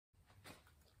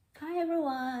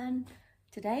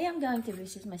Today I'm going to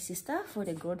visit my sister for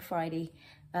the Good Friday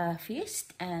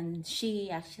feast, and she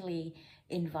actually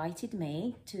invited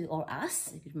me to, or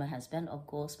us, with my husband of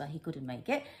course, but he couldn't make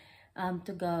it,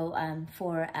 to go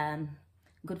for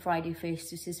Good Friday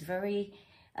feast. This is very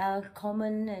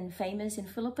common and famous in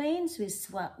Philippines, with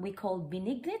what we call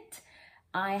Binignit.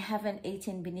 I haven't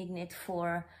eaten Binignit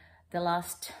for the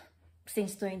last,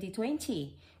 since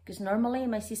 2020, because normally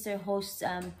my sister hosts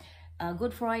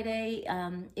Good Friday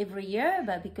every year,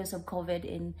 but because of COVID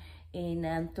in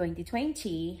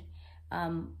 2020,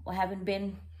 I haven't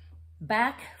been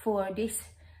back for this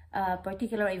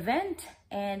particular event.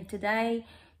 And today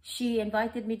she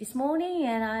invited me this morning,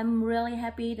 and I'm really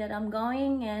happy that I'm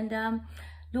going, and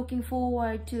looking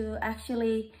forward to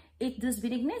actually eat those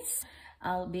binignits.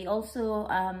 I'll be also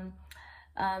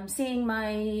seeing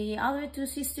my other two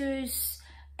sisters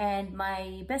and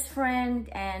my best friend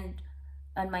and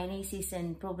my nieces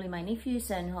and probably my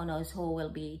nephews, and who knows who will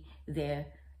be there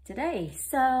today.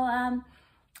 So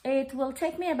it will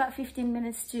take me about 15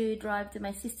 minutes to drive to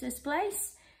my sister's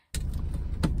place.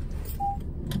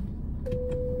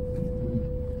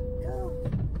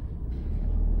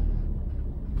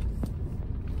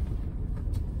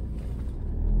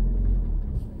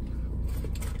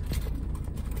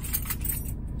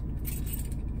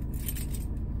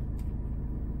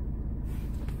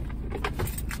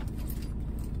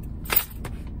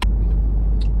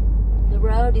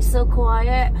 Road is so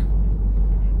quiet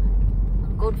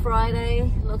on Good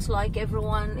Friday. Looks like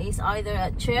everyone is either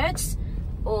at church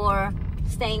or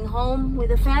staying home with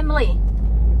the family.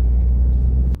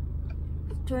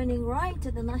 Turning right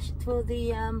to the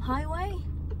highway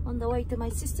on the way to my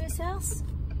sister's house,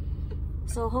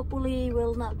 so hopefully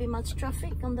will not be much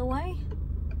traffic on the way.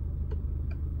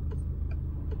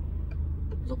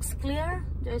 Looks clear.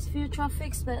 There's few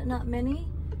traffics but not many,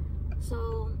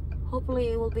 so hopefully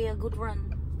it will be a good run.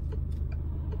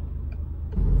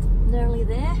 Nearly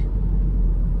there.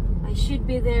 I should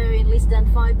be there in less than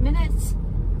 5 minutes.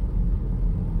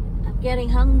 I'm getting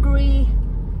hungry.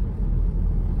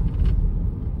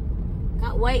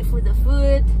 Can't wait for the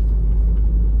food.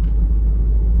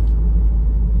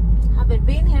 Haven't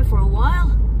been here for a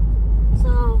while,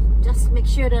 so just make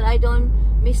sure that I don't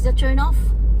miss the turn off.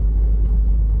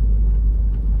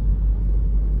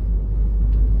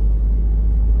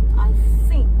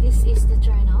 This is the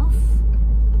turn off.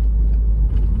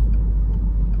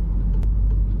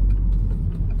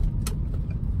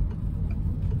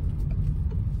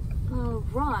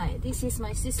 Alright, this is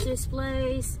my sister's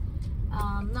place.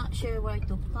 I'm not sure where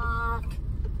to park.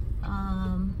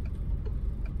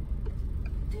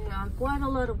 There are quite a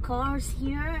lot of cars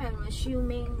here. I'm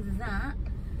assuming that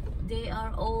they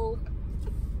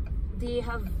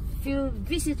have few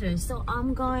visitors, so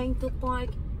I'm going to park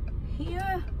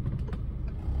here.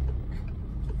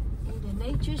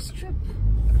 Nature strip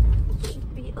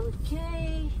should be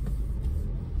okay.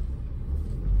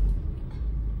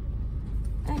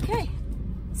 Okay,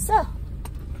 so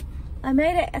I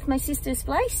made it at my sister's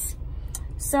place.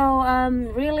 So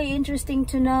really interesting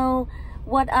to know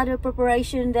what other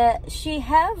preparation that she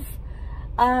have.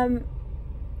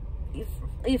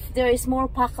 If there is more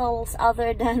pakals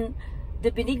other than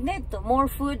the binignit, more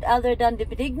food other than the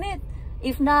binignit.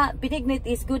 If not, binignit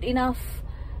is good enough.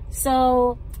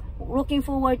 So looking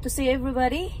forward to see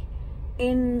everybody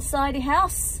inside the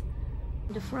house.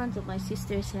 The front of my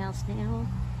sister's house now,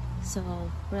 so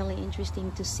really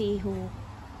interesting to see who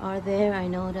are there. I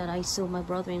know that I saw my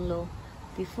brother-in-law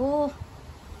before,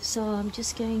 so I'm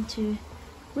just going to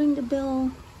ring the bell.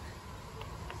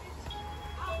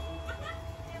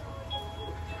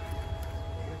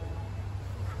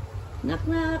 Knock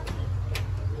knock.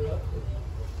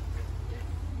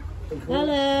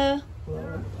 Hello.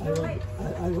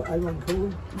 I want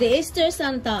cool. The Easter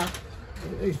Santa.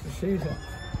 Easter Caesar.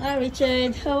 Hi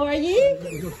Richard, how are you?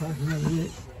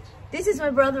 This is my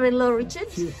brother-in-law Richard.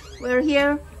 We're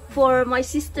here for my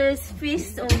sister's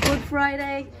feast on Good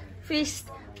Friday feast.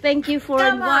 Thank you for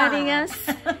inviting us.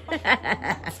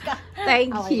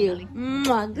 Thank you.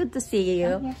 Good to see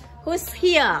you. Who's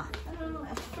here?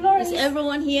 Is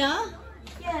everyone here?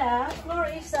 Yeah, Flora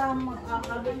is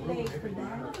late for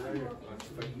that.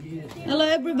 Hello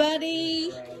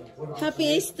everybody. Happy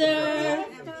Easter.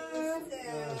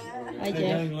 Hi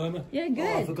Jeff. Yeah, good.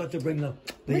 Oh, I forgot to bring the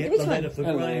letter for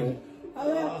Graham.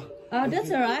 Oh,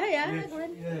 that's alright. Yeah.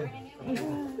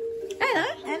 Hello.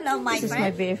 Hello, my This is friend.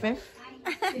 my BFF.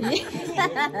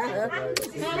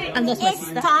 And that's my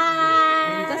sister.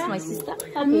 That's my sister.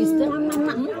 Happy Easter.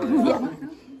 Yeah.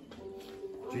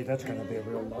 Gee, that's going to be a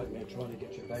real nightmare trying to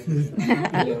get your baby.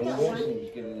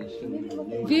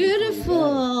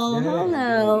 Beautiful.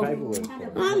 Hello.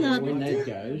 when that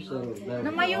goes,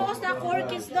 Namayos na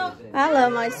corkis daw. Hello,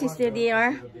 my sister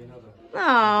dear. Oh,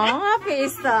 happy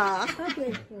Easter.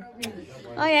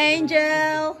 Hi,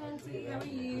 Angel.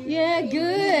 Yeah,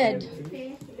 good.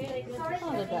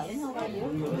 Hello, darling. How are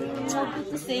you? So good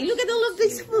to see. Look at all of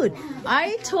this food.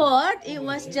 I thought it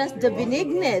was just the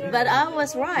Binignit, but I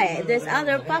was right. There's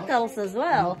other pakals as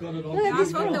well. Look at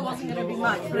this food. There wasn't going to be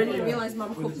much, but I didn't realize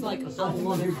Mum cooked like a lot of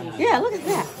food. Yeah, look at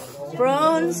that.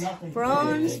 Prawns,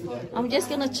 prawns. I'm just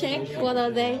gonna check what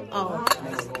are they. Oh,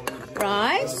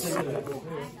 rice.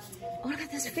 Oh, look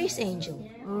at this fish, Angel.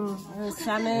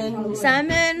 Salmon.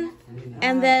 Salmon.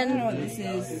 And then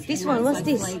this one, what's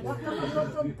this?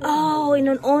 Oh, in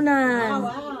an onan.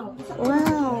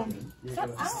 Wow.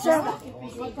 So,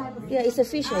 yeah, it's a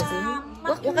fish, I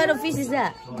think. What kind of fish is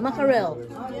that? Mackerel.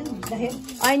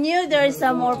 I knew there is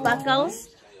some more pakals.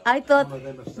 I thought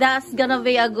that's gonna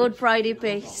be a good Friday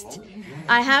feast.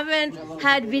 I haven't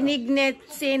had Binignit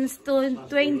since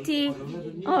 20.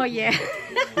 Oh yeah.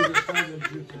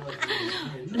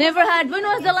 Never had. When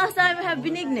was the last time I had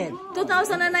Binignit?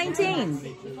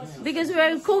 2019. Because we were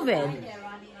in COVID.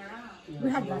 We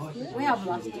have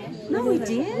last year. No, we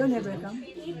didn't. You never come.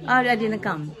 Oh, I didn't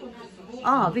come.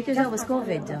 Oh, because that was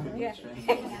COVID. Yeah.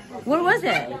 Where was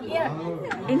it? Yeah.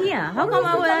 In here. How come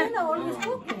I I was? know always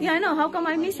cooking. Yeah, I know. How come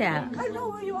I miss it? I know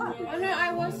where you are. Oh no,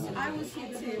 I was here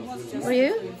too. It was just Were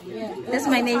you? That's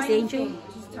my name's Angel.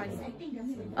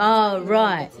 Oh,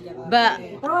 right. But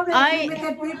Probably I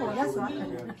limited people. That's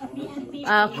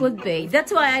why. could be.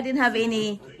 That's why I didn't have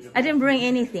any. I didn't bring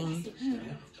anything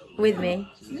with me.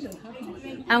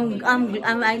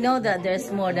 I know that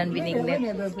there's more than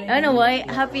Binignit. Anyway,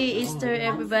 happy Easter,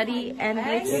 everybody, and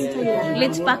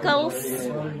let's pakals.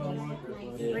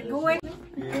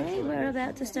 Okay, we're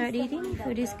about to start eating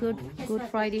for this Good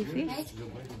Friday feast.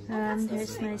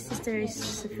 There's my sister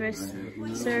is first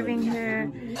serving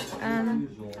her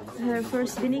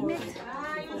first Binignit,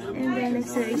 and then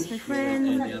next there is my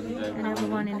friend and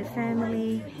everyone in the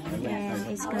family, and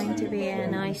it's going to be a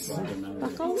nice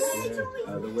pakals.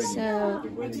 So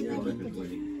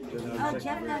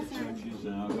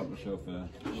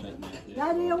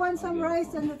Daddy, you want some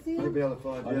rice and the tea?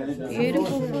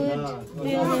 beautiful food,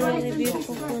 really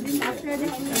beautiful food. After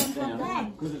this, we can come back.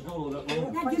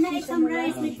 Dad, you make some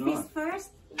rice with fish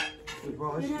first? You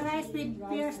know rice with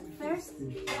pears first?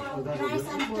 Rice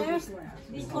and pears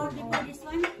before this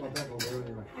one?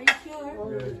 Are you sure?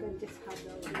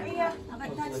 Yeah,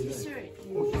 but that's dessert.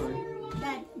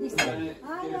 Dad, dessert.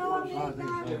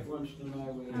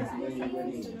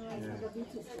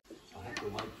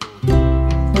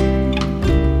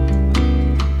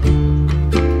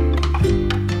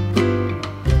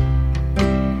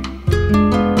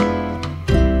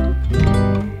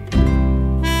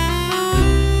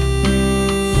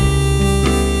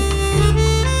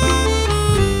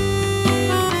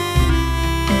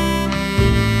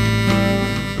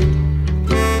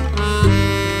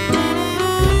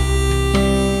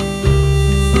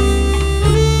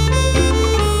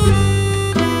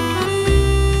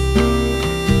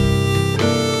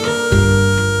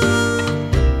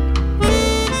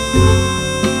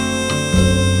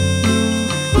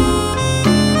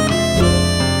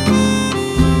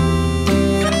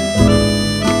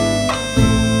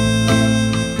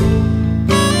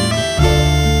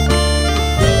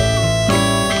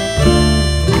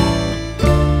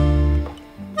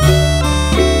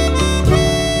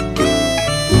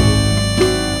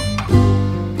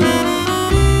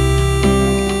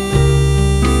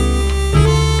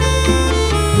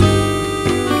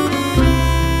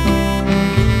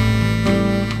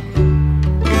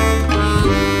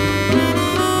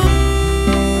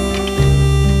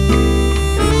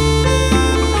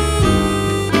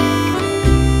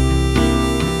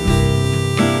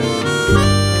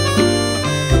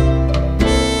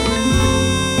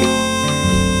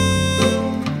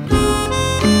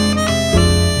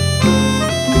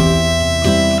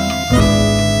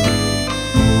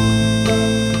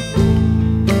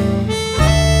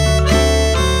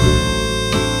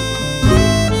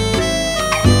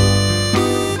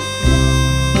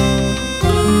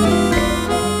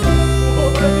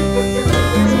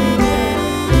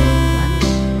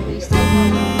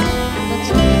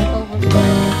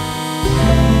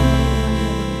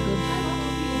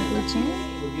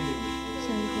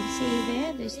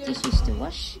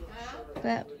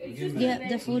 But yeah,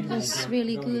 the food was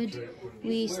really good.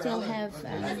 We still have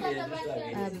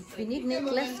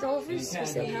Binignit leftovers. We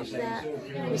still have that.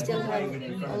 We still have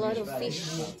a lot of fish.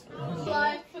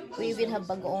 We even have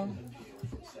bagoong.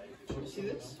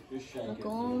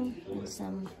 Bagoong,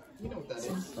 some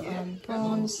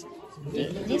prawns,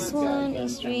 This one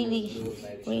is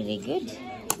really good.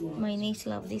 My niece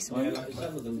love this one.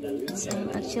 It's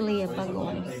actually a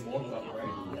pagong.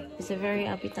 It's a very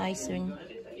appetizing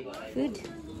food.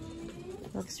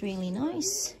 Looks really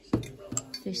nice.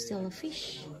 There's still a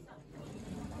fish.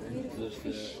 Beautiful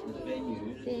fish.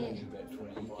 There.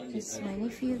 It's my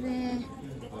nephew there.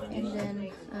 And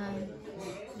then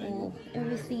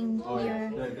everything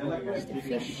here is the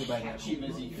fish.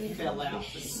 Beautiful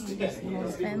fish. This is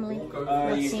my family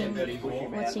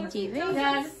watching TV.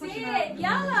 That's it.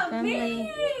 Y'all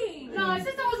Family. No, I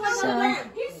said that was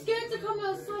like, he's scared to come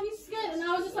outside. He's scared, and I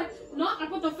was just like, no. I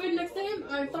put the food next to him.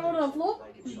 I throw it on the floor.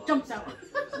 He jumps out.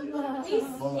 He's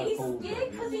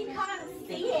scared because he can't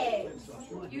see it.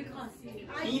 You can't see it.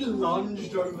 He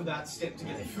lunged over that step to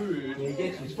get the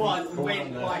food, but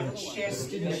went like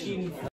chest and chin